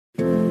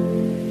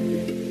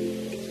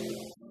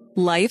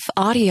Life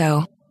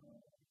Audio.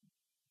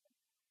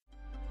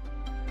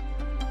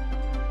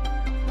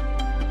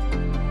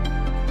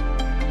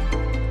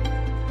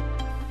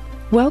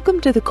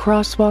 Welcome to the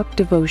Crosswalk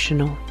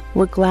Devotional.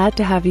 We're glad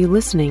to have you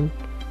listening.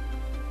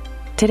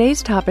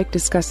 Today's topic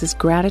discusses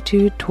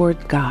gratitude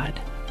toward God.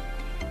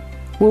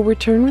 We'll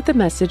return with the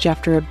message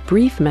after a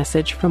brief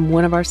message from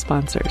one of our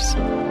sponsors.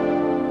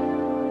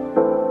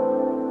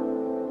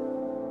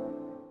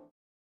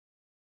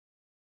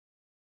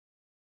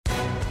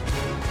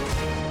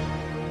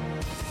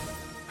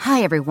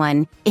 Hi,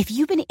 everyone. If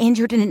you've been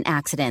injured in an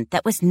accident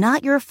that was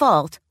not your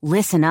fault,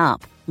 listen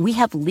up. We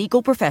have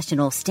legal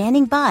professionals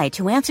standing by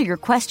to answer your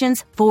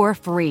questions for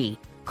free.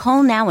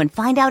 Call now and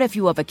find out if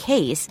you have a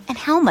case and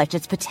how much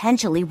it's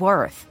potentially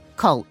worth.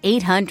 Call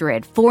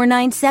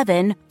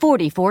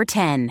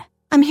 800-497-4410.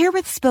 I'm here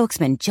with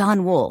spokesman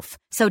John Wolf.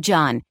 So,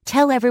 John,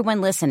 tell everyone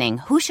listening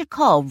who should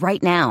call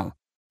right now.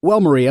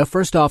 Well, Maria,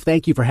 first off,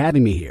 thank you for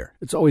having me here.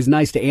 It's always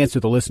nice to answer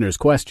the listeners'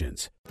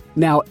 questions.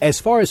 Now, as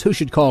far as who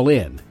should call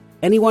in,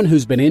 anyone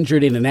who's been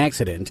injured in an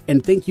accident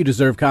and think you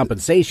deserve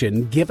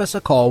compensation, give us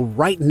a call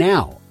right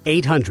now.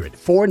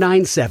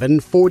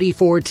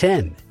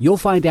 800-497-4410. You'll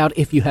find out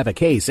if you have a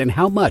case and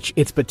how much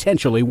it's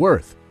potentially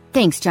worth.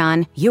 Thanks,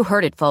 John. You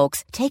heard it,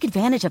 folks. Take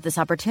advantage of this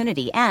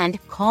opportunity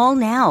and call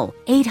now.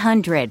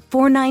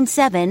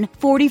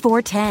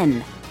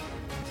 800-497-4410.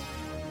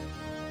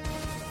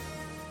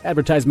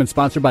 Advertisement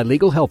sponsored by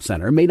Legal Help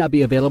Center. May not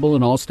be available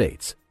in all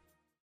states.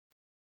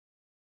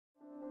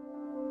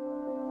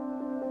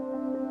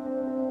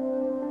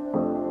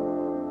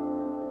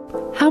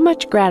 How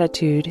Much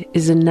Gratitude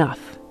is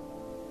Enough?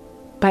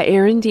 By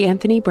Aaron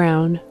D'Anthony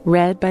Brown,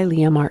 read by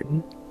Leah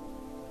Martin.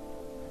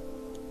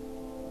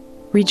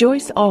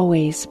 Rejoice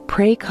always,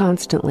 pray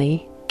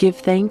constantly, give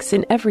thanks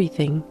in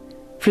everything,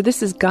 for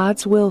this is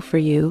God's will for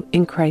you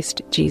in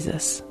Christ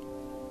Jesus.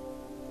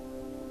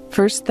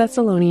 1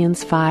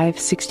 Thessalonians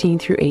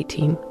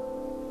 5:16-18.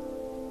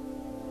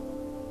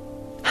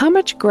 How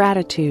much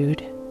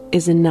gratitude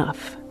is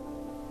enough?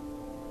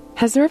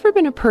 Has there ever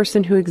been a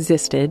person who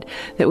existed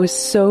that was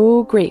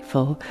so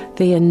grateful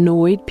they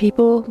annoyed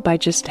people by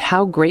just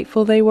how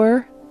grateful they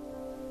were?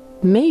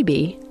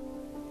 Maybe.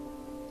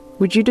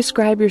 Would you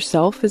describe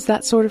yourself as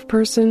that sort of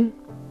person?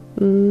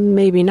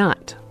 Maybe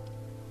not.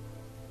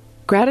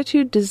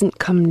 Gratitude doesn't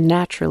come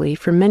naturally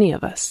for many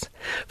of us.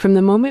 From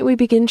the moment we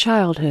begin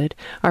childhood,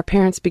 our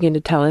parents begin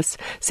to tell us,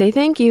 say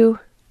thank you.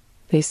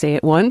 They say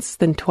it once,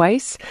 then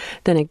twice,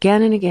 then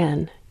again and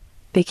again.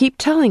 They keep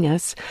telling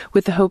us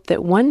with the hope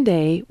that one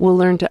day we'll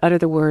learn to utter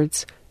the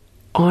words,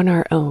 on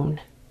our own.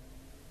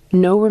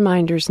 No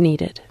reminders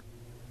needed.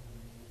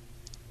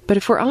 But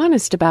if we're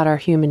honest about our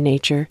human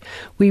nature,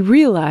 we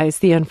realize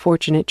the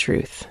unfortunate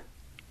truth.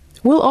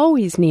 We'll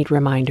always need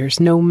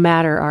reminders, no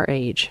matter our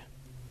age.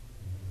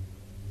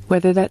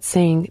 Whether that's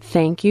saying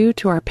thank you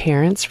to our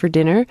parents for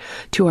dinner,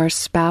 to our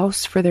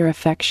spouse for their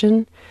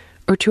affection,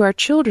 or to our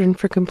children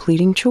for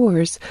completing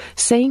chores,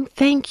 saying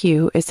thank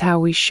you is how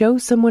we show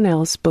someone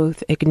else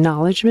both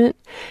acknowledgement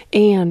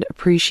and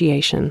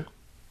appreciation.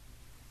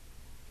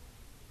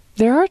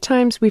 There are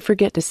times we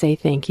forget to say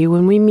thank you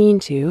when we mean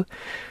to,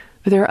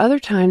 but there are other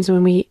times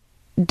when we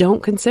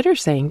don't consider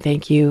saying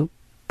thank you,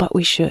 but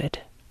we should.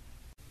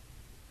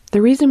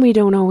 The reason we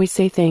don't always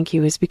say thank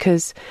you is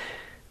because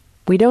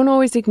we don't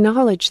always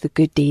acknowledge the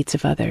good deeds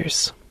of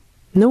others.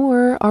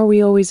 Nor are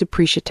we always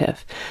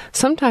appreciative.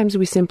 Sometimes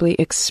we simply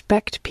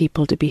expect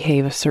people to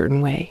behave a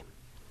certain way.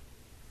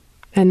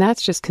 And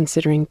that's just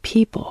considering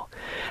people.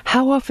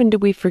 How often do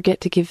we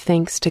forget to give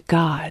thanks to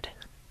God?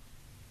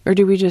 Or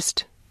do we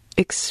just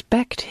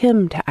expect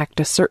Him to act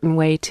a certain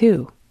way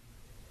too?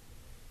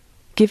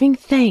 Giving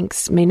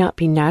thanks may not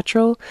be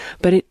natural,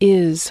 but it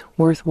is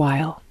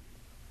worthwhile.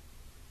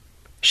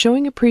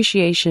 Showing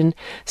appreciation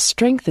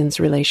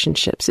strengthens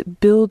relationships. It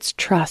builds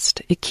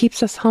trust. It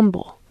keeps us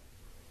humble.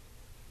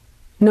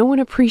 No one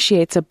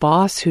appreciates a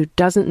boss who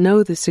doesn't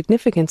know the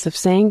significance of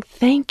saying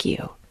thank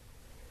you.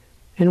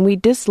 And we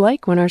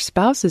dislike when our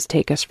spouses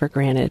take us for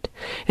granted.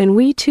 And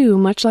we too,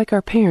 much like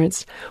our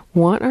parents,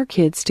 want our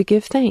kids to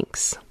give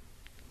thanks.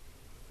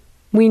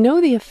 We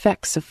know the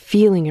effects of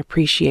feeling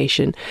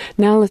appreciation.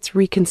 Now let's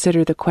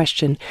reconsider the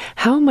question,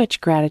 how much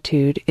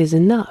gratitude is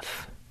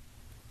enough?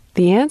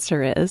 The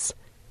answer is,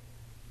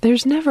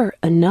 there's never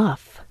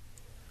enough.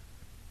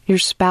 Your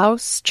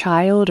spouse,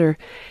 child, or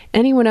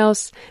anyone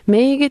else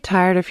may get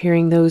tired of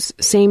hearing those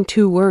same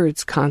two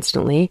words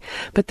constantly,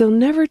 but they'll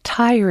never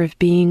tire of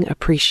being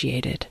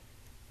appreciated.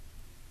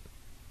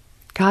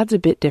 God's a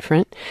bit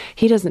different.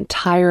 He doesn't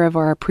tire of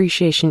our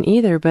appreciation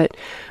either, but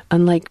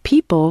unlike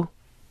people,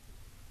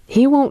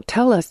 He won't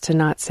tell us to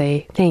not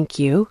say thank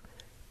you.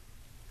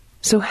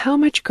 So how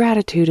much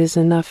gratitude is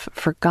enough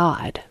for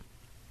God?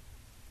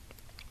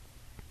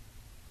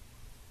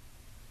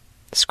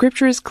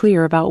 Scripture is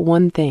clear about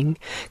one thing.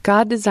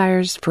 God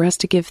desires for us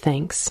to give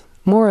thanks.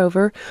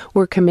 Moreover,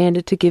 we're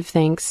commanded to give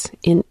thanks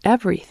in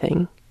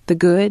everything, the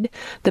good,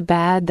 the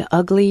bad, the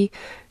ugly,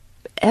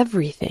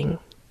 everything.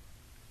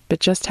 But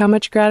just how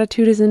much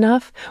gratitude is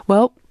enough?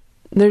 Well,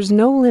 There's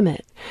no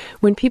limit.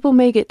 When people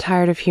may get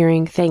tired of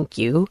hearing thank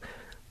you,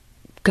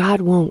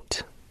 God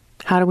won't.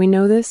 How do we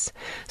know this?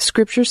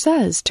 Scripture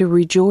says to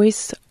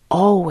rejoice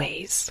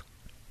always.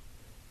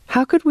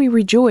 How could we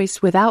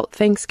rejoice without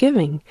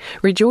thanksgiving?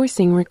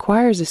 Rejoicing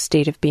requires a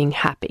state of being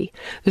happy.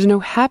 There's no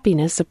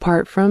happiness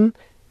apart from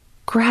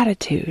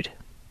gratitude.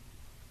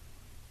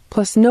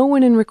 Plus, no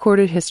one in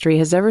recorded history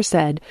has ever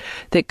said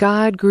that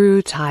God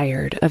grew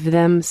tired of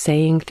them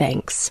saying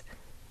thanks.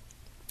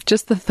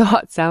 Just the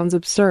thought sounds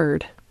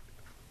absurd.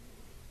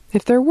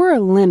 If there were a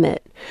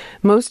limit,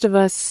 most of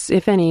us,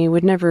 if any,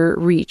 would never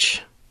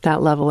reach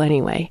that level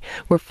anyway.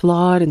 We're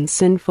flawed and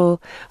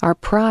sinful. Our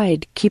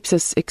pride keeps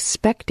us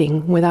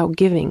expecting without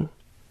giving.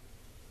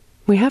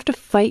 We have to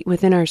fight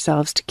within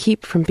ourselves to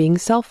keep from being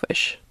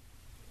selfish.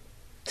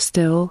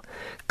 Still,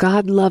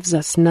 God loves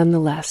us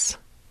nonetheless,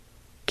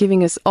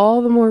 giving us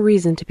all the more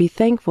reason to be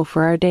thankful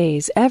for our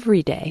days,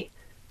 every day,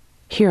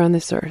 here on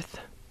this earth.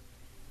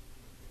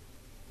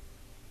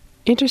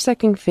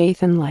 Intersecting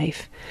faith and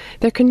life,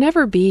 there can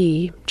never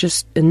be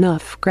just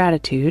enough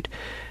gratitude,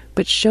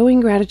 but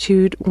showing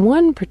gratitude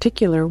one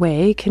particular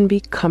way can be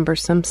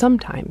cumbersome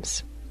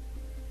sometimes.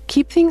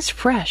 Keep things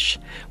fresh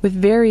with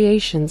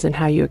variations in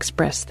how you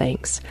express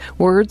thanks.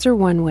 Words are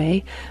one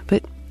way,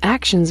 but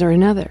actions are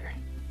another.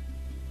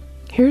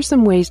 Here are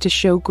some ways to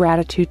show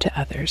gratitude to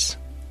others.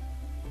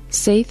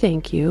 Say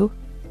thank you.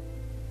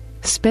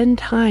 Spend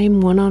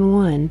time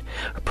one-on-one,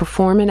 or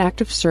perform an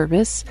act of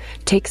service.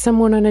 Take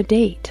someone on a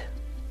date.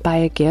 Buy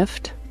a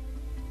gift.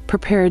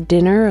 Prepare a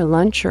dinner, a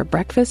lunch, or a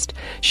breakfast.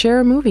 Share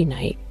a movie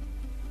night.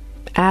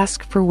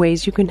 Ask for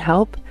ways you can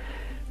help.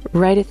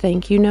 Write a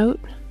thank you note.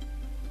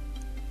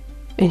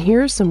 And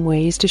here are some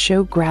ways to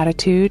show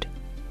gratitude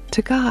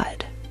to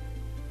God.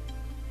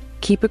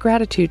 Keep a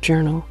gratitude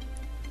journal.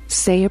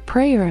 Say a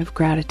prayer of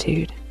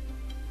gratitude.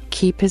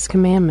 Keep His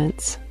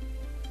commandments.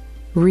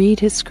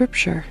 Read His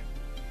scripture.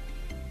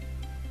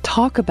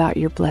 Talk about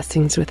your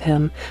blessings with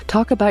Him.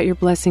 Talk about your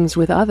blessings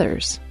with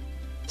others.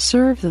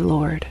 Serve the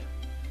Lord.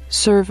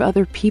 Serve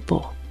other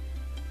people.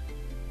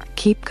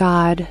 Keep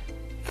God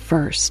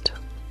first.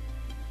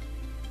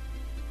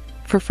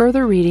 For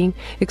further reading,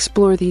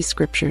 explore these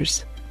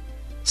scriptures.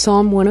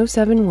 Psalm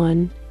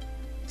 107:1,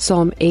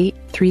 Psalm 8,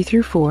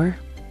 3-4,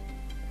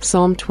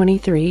 Psalm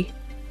 23,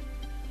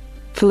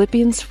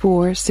 Philippians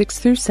 4,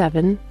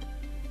 6-7,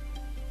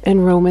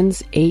 and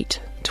Romans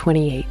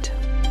 8:28.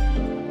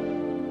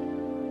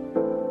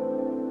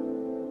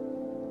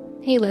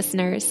 Hey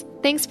listeners,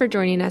 thanks for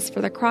joining us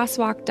for the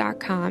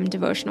Crosswalk.com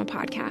devotional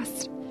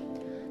podcast.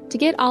 To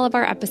get all of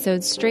our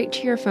episodes straight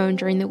to your phone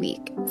during the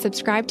week,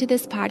 subscribe to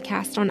this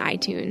podcast on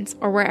iTunes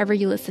or wherever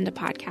you listen to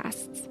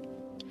podcasts.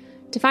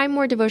 To find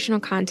more devotional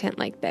content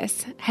like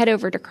this, head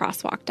over to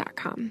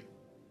Crosswalk.com.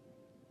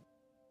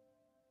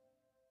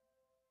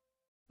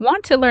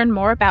 Want to learn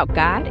more about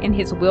God and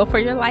His will for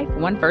your life,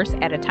 one verse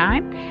at a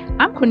time?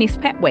 I'm Quinice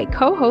Petway,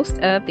 co-host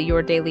of the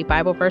Your Daily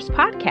Bible Verse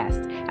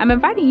podcast. I'm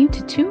inviting you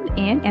to tune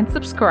in and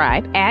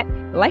subscribe at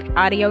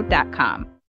lifeaudio.com.